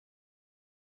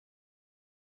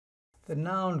The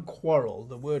noun quarrel,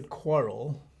 the word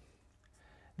quarrel,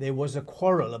 there was a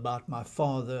quarrel about my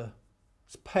father's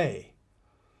pay.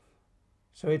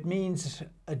 So it means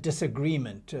a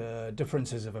disagreement,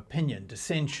 differences of opinion,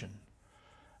 dissension.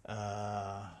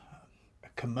 A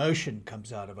commotion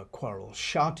comes out of a quarrel,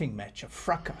 shouting match, a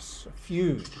fracas, a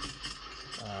feud,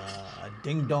 a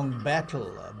ding-dong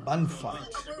battle, a bun fight,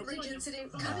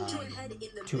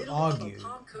 to argue,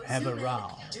 have a row,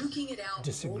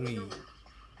 disagree.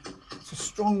 It's a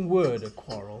strong word, a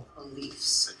quarrel.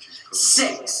 Beliefs.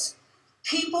 6,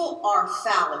 people are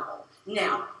fallible.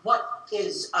 Now, what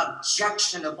is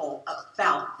objectionable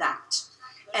about that?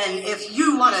 And if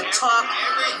you want to talk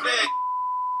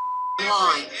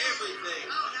line,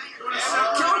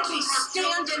 don't be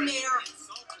standing there.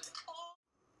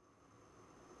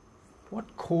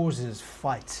 What causes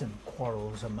fights and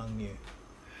quarrels among you?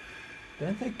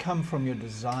 Don't they come from your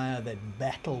desire, that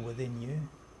battle within you?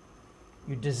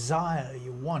 You desire,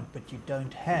 you want, but you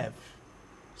don't have,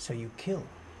 so you kill.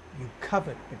 You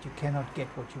covet, but you cannot get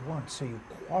what you want, so you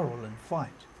quarrel and fight.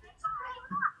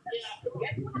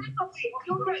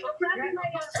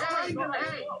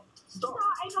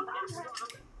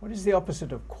 What is the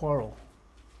opposite of quarrel?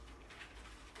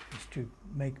 Is to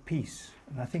make peace.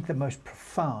 And I think the most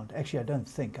profound, actually I don't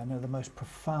think, I know the most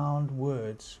profound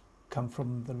words come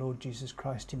from the Lord Jesus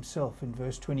Christ himself in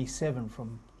verse 27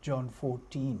 from John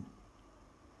 14.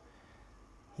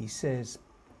 He says,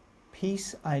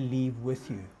 "Peace I leave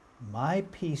with you, my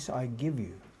peace I give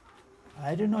you.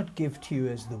 I do not give to you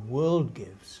as the world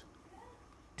gives.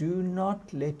 Do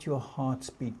not let your hearts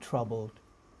be troubled,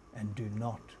 and do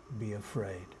not be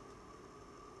afraid."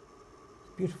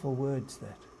 Beautiful words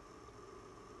that.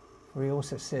 For he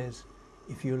also says,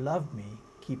 if you love me,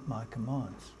 keep my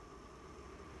commands.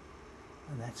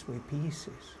 And that's where peace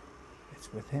is.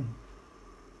 It's with him.